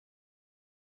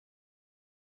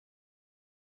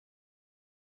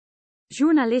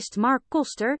Journalist Mark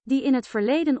Koster, die in het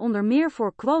verleden onder meer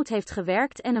voor Quote heeft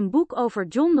gewerkt en een boek over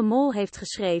John de Mol heeft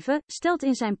geschreven, stelt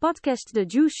in zijn podcast The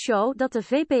Juice Show dat de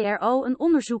VPRO een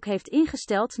onderzoek heeft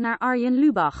ingesteld naar Arjen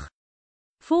Lubach.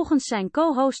 Volgens zijn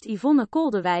co-host Yvonne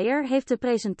Koldewijer heeft de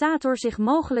presentator zich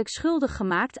mogelijk schuldig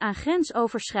gemaakt aan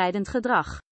grensoverschrijdend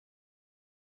gedrag.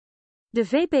 De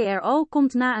VPRO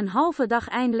komt na een halve dag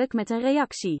eindelijk met een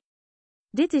reactie.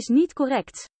 Dit is niet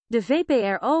correct. De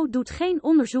VPRO doet geen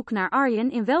onderzoek naar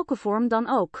Arjen in welke vorm dan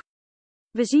ook.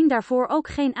 We zien daarvoor ook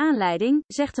geen aanleiding,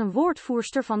 zegt een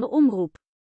woordvoerster van de omroep.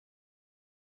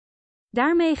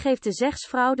 Daarmee geeft de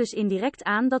zegsvrouw dus indirect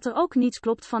aan dat er ook niets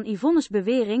klopt van Yvonne's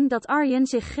bewering dat Arjen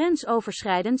zich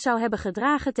grensoverschrijdend zou hebben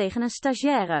gedragen tegen een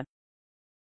stagiaire.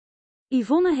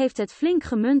 Yvonne heeft het flink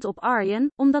gemunt op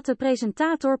Arjen, omdat de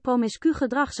presentator promiscu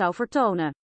gedrag zou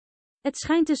vertonen. Het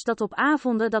schijnt dus dat op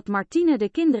avonden dat Martine de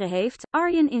kinderen heeft,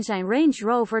 Arjen in zijn Range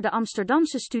Rover de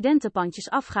Amsterdamse studentenpandjes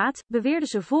afgaat, beweerde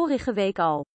ze vorige week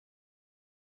al.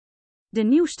 De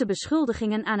nieuwste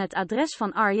beschuldigingen aan het adres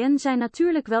van Arjen zijn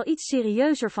natuurlijk wel iets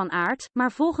serieuzer van aard,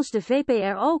 maar volgens de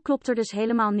VPRO klopt er dus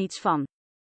helemaal niets van.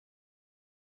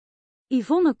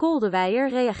 Yvonne Koldewijer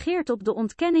reageert op de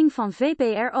ontkenning van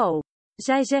VPRO.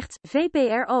 Zij zegt,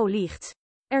 VPRO liegt.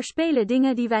 Er spelen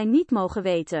dingen die wij niet mogen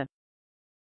weten.